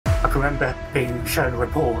can remember being shown a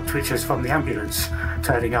report which was from the ambulance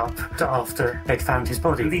turning up after they'd found his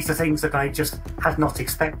body. These are things that I just had not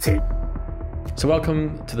expected. So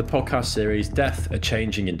welcome to the podcast series, Death, a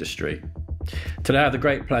Changing Industry. Today I have the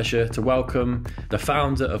great pleasure to welcome the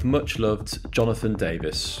founder of Muchloved, Jonathan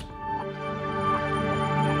Davies.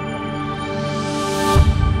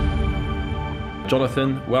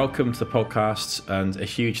 Jonathan, welcome to the podcast and a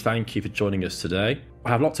huge thank you for joining us today. I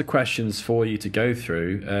have lots of questions for you to go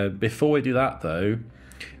through. Before we do that though,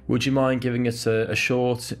 would you mind giving us a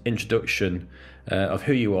short introduction of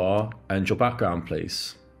who you are and your background,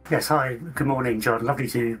 please? Yes, hi, good morning, John. Lovely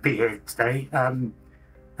to be here today.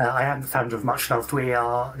 I am the founder of Muchloved. We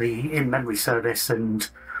are the in-memory service, and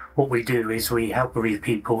what we do is we help bereaved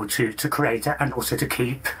people to create and also to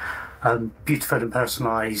keep beautiful and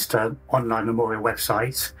personalised online memorial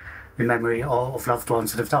websites in memory of loved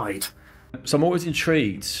ones that have died. So I'm always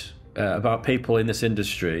intrigued about people in this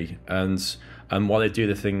industry and why they do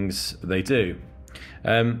the things they do.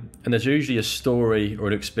 And there's usually a story or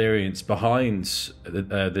an experience behind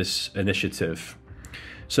this initiative.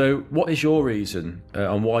 So what is your reason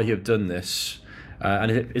on why you have done this?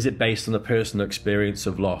 And is it based on a personal experience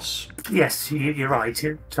of loss? Yes, you're right.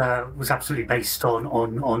 It was absolutely based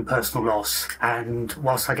on personal loss. And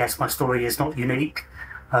whilst I guess my story is not unique,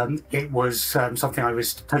 it was something I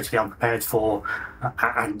was totally unprepared for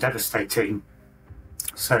and devastating.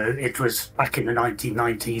 So it was back in the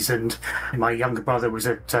 1990s, and my younger brother was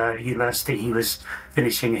at university. He was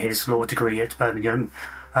finishing his law degree at Birmingham,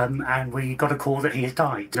 and we got a call that he had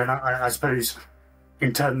died. And I suppose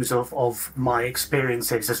in terms of my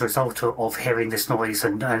experiences as a result of hearing this noise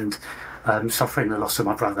and suffering the loss of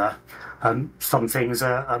my brother, some things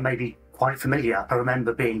are maybe quite familiar. I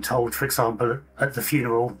remember being told, for example, at the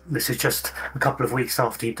funeral, this is just a couple of weeks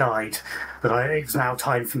after he died, that it was now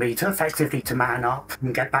time for me to effectively to man up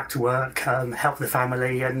and get back to work, help the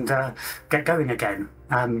family and get going again.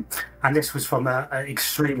 And this was from an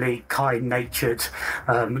extremely kind-natured,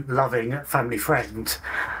 loving family friend.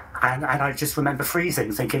 And I just remember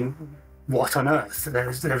freezing, thinking, what on earth?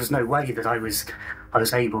 There was no way that I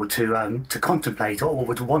was able to contemplate or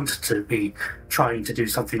would want to be trying to do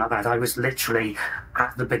something like that. I was literally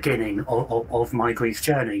at the beginning of my grief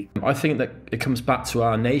journey. I think that it comes back to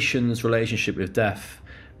our nation's relationship with death,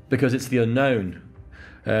 because it's the unknown.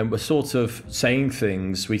 We're sort of saying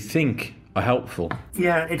things we think are helpful.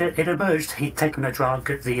 Yeah, it emerged. He'd taken a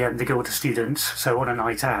drug at the Guild of Students, so on a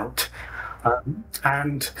night out.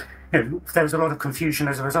 And there was a lot of confusion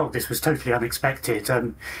as a result. This was totally unexpected.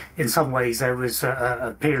 In some ways, there was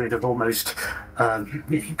a period of almost,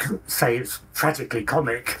 you could say it's tragically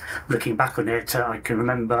comic. Looking back on it, I can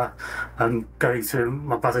remember going through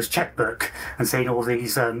my brother's checkbook and seeing all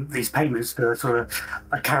these payments to sort of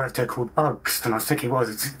a character called Bugs. And I was thinking,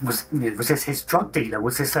 was this his drug dealer?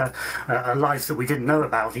 Was this a life that we didn't know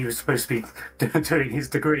about? He was supposed to be doing his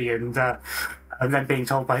degree and then being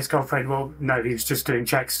told by his girlfriend, well, no, he was just doing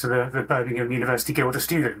checks to the Birmingham University Guild of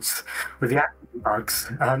Students with the acting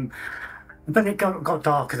bugs. But it got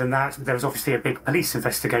darker than that. There was obviously a big police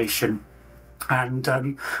investigation.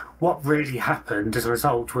 And what really happened as a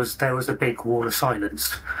result was there was a big wall of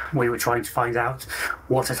silence. We were trying to find out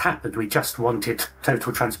what had happened. We just wanted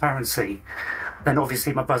total transparency. Then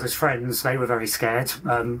obviously my brother's friends, they were very scared.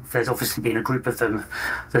 There's obviously been a group of them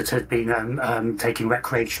that had been taking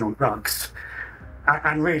recreational drugs.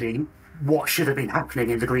 And really, what should have been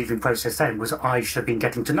happening in the grieving process then was I should have been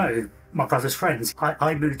getting to know my brother's friends.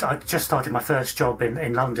 I just started my first job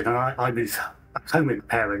in London, and I moved back home with my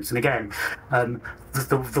parents. And again,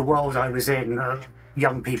 the world I was in,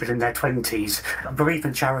 young people in their 20s,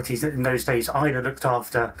 bereavement charities in those days either looked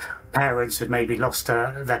after parents who'd maybe lost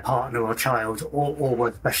their partner or child, or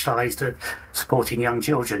were specialised at supporting young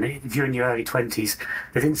children. If you're in your early 20s,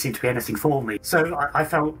 there didn't seem to be anything for me. So I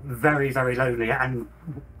felt very, very lonely, and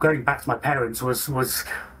going back to my parents was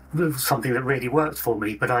something that really worked for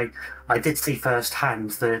me. But I did see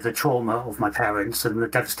firsthand the trauma of my parents and the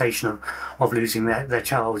devastation of losing their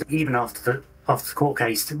child. Even after the court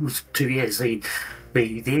case, it was 2 years,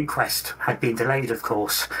 the inquest had been delayed, of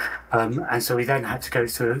course, and so we then had to go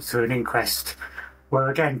through an inquest where,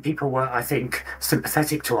 again, people were, I think,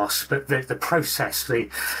 sympathetic to us, but the process, the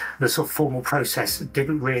sort of formal process,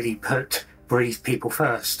 didn't really put bereaved people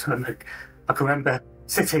first. And I can remember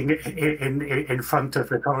sitting in front of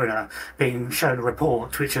the coroner, being shown a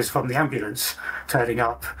report which was from the ambulance turning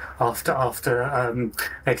up after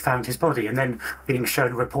they'd found his body, and then being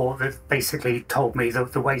shown a report that basically told me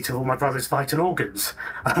the weight of all my brother's vital organs.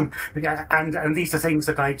 And these are things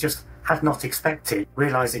that I just had not expected,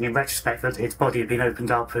 realising in retrospect that his body had been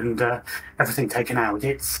opened up and everything taken out.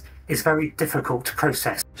 It's is very difficult to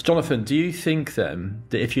process. So Jonathan, do you think then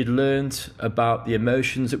that if you'd learned about the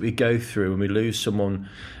emotions that we go through when we lose someone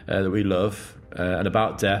that we love, and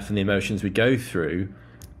about death and the emotions we go through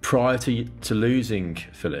prior to losing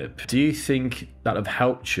Philip, do you think that would have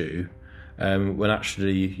helped you when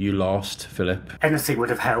actually you lost Philip? Anything would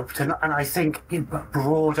have helped, and I think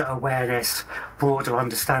broader awareness, broader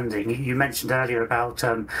understanding. You mentioned earlier about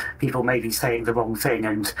people maybe saying the wrong thing,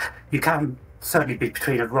 and you can certainly be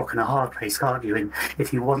between a rock and a hard place, can't you? And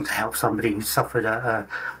if you want to help somebody who suffered a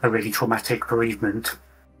really traumatic bereavement.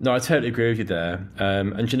 No, I totally agree with you there.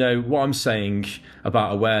 And you know, what I'm saying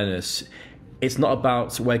about awareness, it's not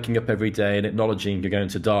about waking up every day and acknowledging you're going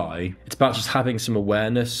to die. It's about just having some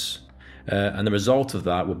awareness, and the result of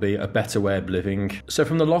that will be a better way of living. So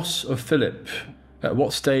from the loss of Philip, at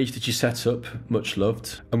what stage did you set up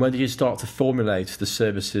Muchloved, and when did you start to formulate the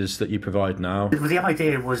services that you provide now? The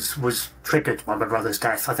idea was triggered by my brother's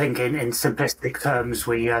death. I think in simplistic terms,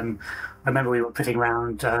 I remember we were putting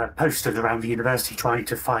around posters around the university trying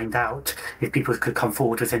to find out if people could come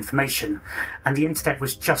forward with information, and the internet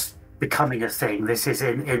was just becoming a thing. This is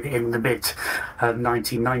in the mid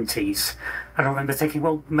 1990s. And I remember thinking,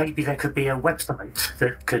 well, maybe there could be a website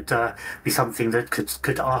that could be something that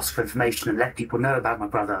could ask for information and let people know about my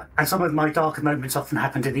brother. And some of my darker moments often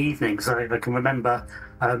happened in the evenings. I can remember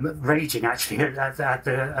raging actually at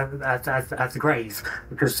the grave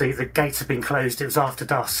because the gates had been closed. It was after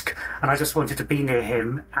dusk, and I just wanted to be near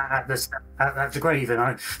him at the grave. And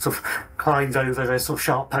I sort of climbed over the sort of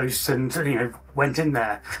sharp posts and went in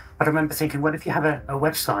there. But I remember thinking, well, if you have a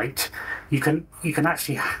website, you can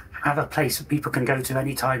actually have a place that people can go to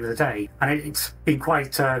any time of the day. And it's been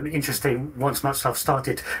quite interesting once Muchloved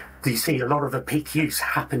started. You see a lot of the peak use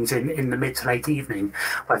happens in the mid to late evening.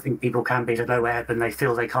 I think people can be at a low ebb and they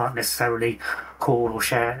feel they can't necessarily call or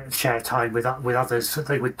share time with others that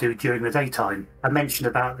they would do during the daytime. I mentioned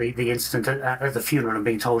about the incident at the funeral and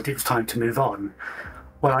being told it was time to move on.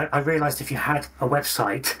 Well, I realised if you had a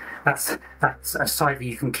website, that's a site that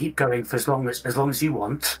you can keep going for as long as you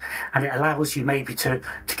want, and it allows you maybe to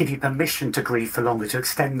give you permission to grieve for longer, to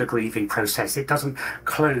extend the grieving process. It doesn't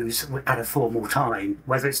close at a formal time,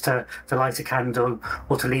 whether it's to light a candle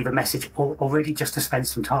or to leave a message or really just to spend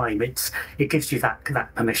some time. It gives you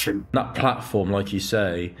that permission. That platform, like you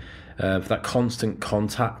say, for that constant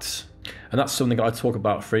contact, and that's something I talk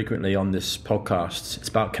about frequently on this podcast. It's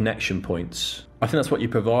about connection points. I think that's what you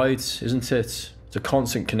provide, isn't it? It's a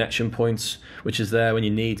constant connection point, which is there when you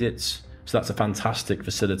need it. So that's a fantastic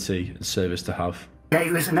facility and service to have. Yeah,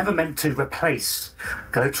 it was never meant to replace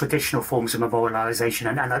traditional forms of memorialisation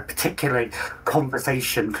and particularly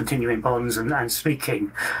conversation, continuing bonds and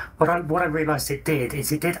speaking. What I realised it did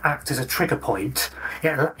is it did act as a trigger point.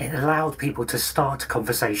 It allowed people to start a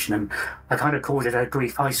conversation, and I kind of called it a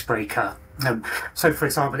grief icebreaker. So, for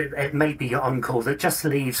example, it may be your uncle that just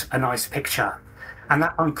leaves a nice picture. And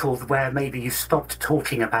that uncle where maybe you stopped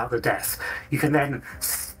talking about the death, you can then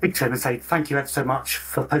speak to him and say, thank you ever so much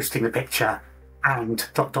for posting the picture, and ...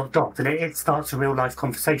 And it starts a real life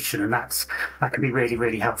conversation, and that can be really,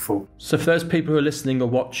 really helpful. So for those people who are listening or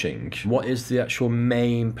watching, what is the actual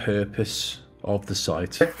main purpose of the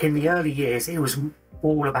site? In the early years, it was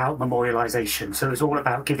all about memorialisation. So it was all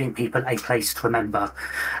about giving people a place to remember.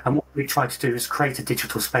 And what we tried to do is create a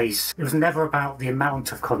digital space. It was never about the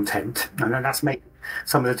amount of content. And then that's maybe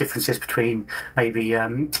some of the differences between maybe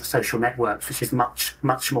social networks, which is much,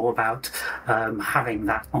 much more about having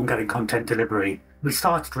that ongoing content delivery. We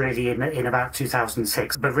started really in about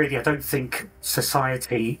 2006, but really I don't think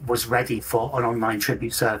society was ready for an online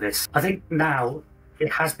tribute service. I think now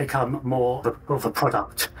it has become more of a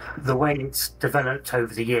product. The way it's developed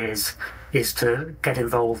over the years is to get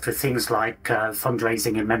involved with things like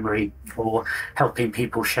fundraising in memory, or helping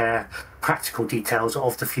people share practical details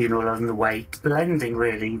of the funeral and the wake, blending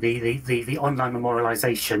really the online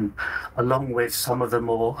memorialisation along with some of the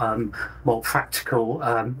more practical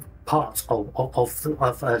parts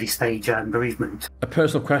of early stage bereavement. A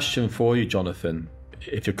personal question for you, Jonathan,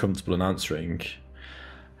 if you're comfortable in answering.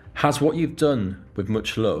 Has what you've done with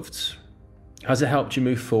Muchloved, has it helped you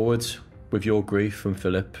move forward with your grief from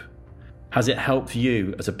Philip? Has it helped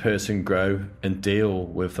you as a person grow and deal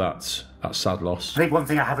with that sad loss? I think one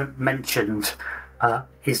thing I haven't mentioned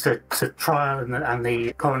is the trial and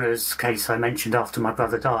the coroner's case I mentioned after my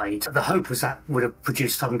brother died. The hope was that would have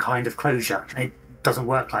produced some kind of closure. It doesn't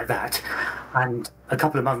work like that. And a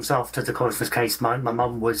couple of months after the coroner's case, my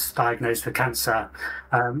mum was diagnosed with cancer.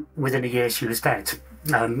 Within a year, she was dead.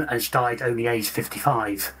 And she died only aged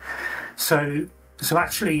 55. So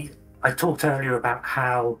actually, I talked earlier about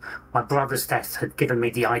how my brother's death had given me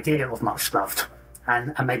the idea of Muchloved.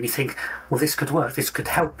 and made me think, well, this could work, this could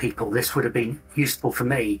help people, this would have been useful for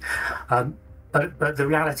me. But the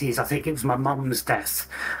reality is, I think it was my mum's death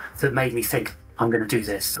that made me think, I'm going to do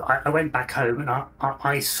this. I went back home and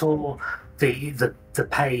I saw the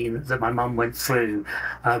pain that my mum went through,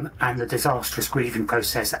 and the disastrous grieving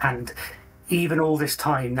process. And even all this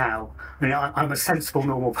time now, I mean, I'm a sensible,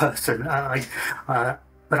 normal person,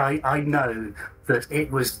 but I know that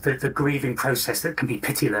it was the grieving process that can be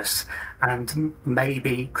pitiless and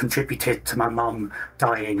maybe contributed to my mum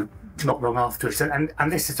dying not long afterwards.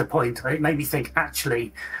 And this is the point. It made me think,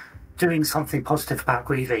 actually, doing something positive about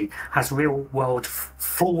grieving has real world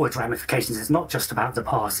forward ramifications. It's not just about the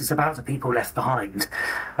past, it's about the people left behind.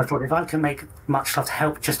 I thought, if I can make Muchloved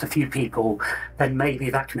help just a few people, then maybe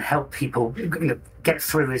that can help people, get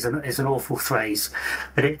through is an awful phrase,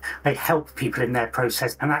 but they help people in their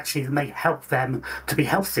process, and actually may help them to be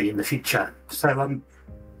healthy in the future.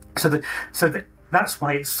 That's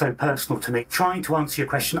why it's so personal to me. Trying to answer your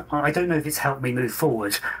question, I don't know if it's helped me move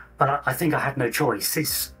forward, but I think I had no choice.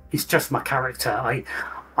 It's just my character.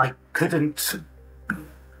 I couldn't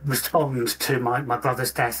respond to my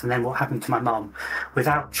brother's death and then what happened to my mum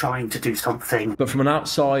without trying to do something. But from an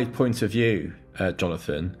outside point of view,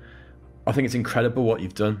 Jonathan, I think it's incredible what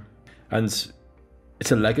you've done. And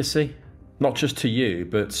it's a legacy, not just to you,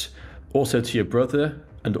 but also to your brother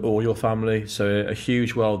and all your family. So a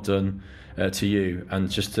huge well done to you, and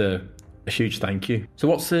just a huge thank you. So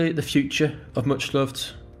what's the future of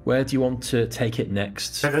Muchloved? Where do you want to take it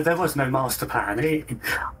next? There was no master plan.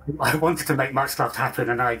 I wanted to make Muchloved happen,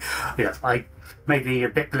 and I may be a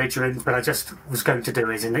bit belligerent, but I just was going to do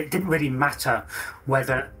it, and it didn't really matter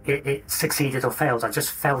whether it succeeded or failed. I just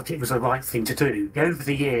felt it was the right thing to do. Over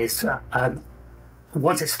the years,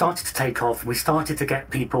 once it started to take off, we started to get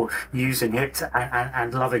people using it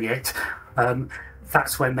and loving it.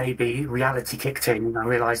 That's when maybe reality kicked in, and I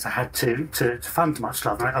realised I had to fund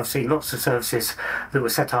Muchloved. I've seen lots of services that were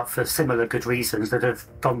set up for similar good reasons that have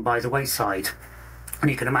gone by the wayside. And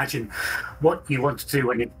you can imagine what you want to do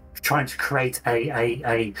when you're trying to create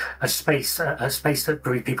a space that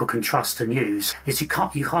bereaved people can trust and use. Is you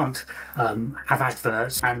can't have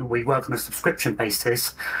adverts, and we work on a subscription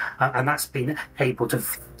basis, and that's been able to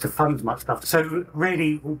fund Muchloved. So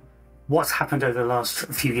really, what's happened over the last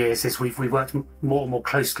few years is we've worked more and more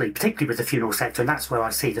closely, particularly with the funeral sector, and that's where I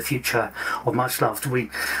see the future of Muchloved.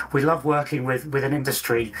 We love working with an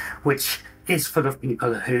industry which is full of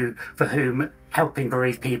people for whom helping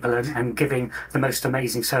bereaved people and giving the most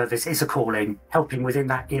amazing service is a calling. Helping within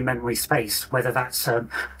that in-memory space, whether that's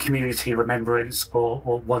community remembrance or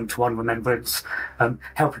one-to-one remembrance,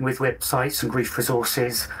 helping with websites and grief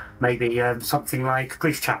resources, maybe something like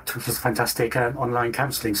Grief Chat, which is a fantastic online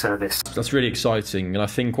counselling service. That's really exciting, and I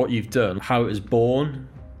think what you've done, how it was born,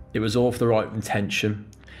 it was all for the right intention,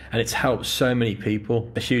 and it's helped so many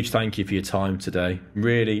people. A huge thank you for your time today.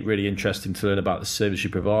 Really, really interesting to learn about the service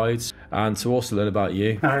you provide, and to also learn about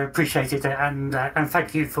you. I appreciate it, and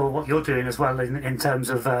thank you for what you're doing as well in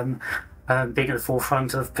terms of being at the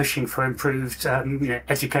forefront of pushing for improved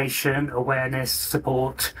education, awareness,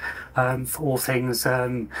 support for all things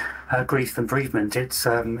grief and bereavement. It's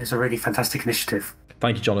a really fantastic initiative.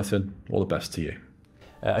 Thank you, Jonathan. All the best to you.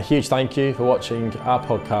 A huge thank you for watching our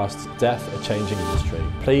podcast, Death, A Changing Industry.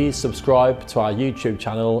 Please subscribe to our YouTube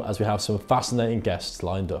channel as we have some fascinating guests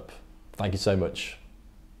lined up. Thank you so much.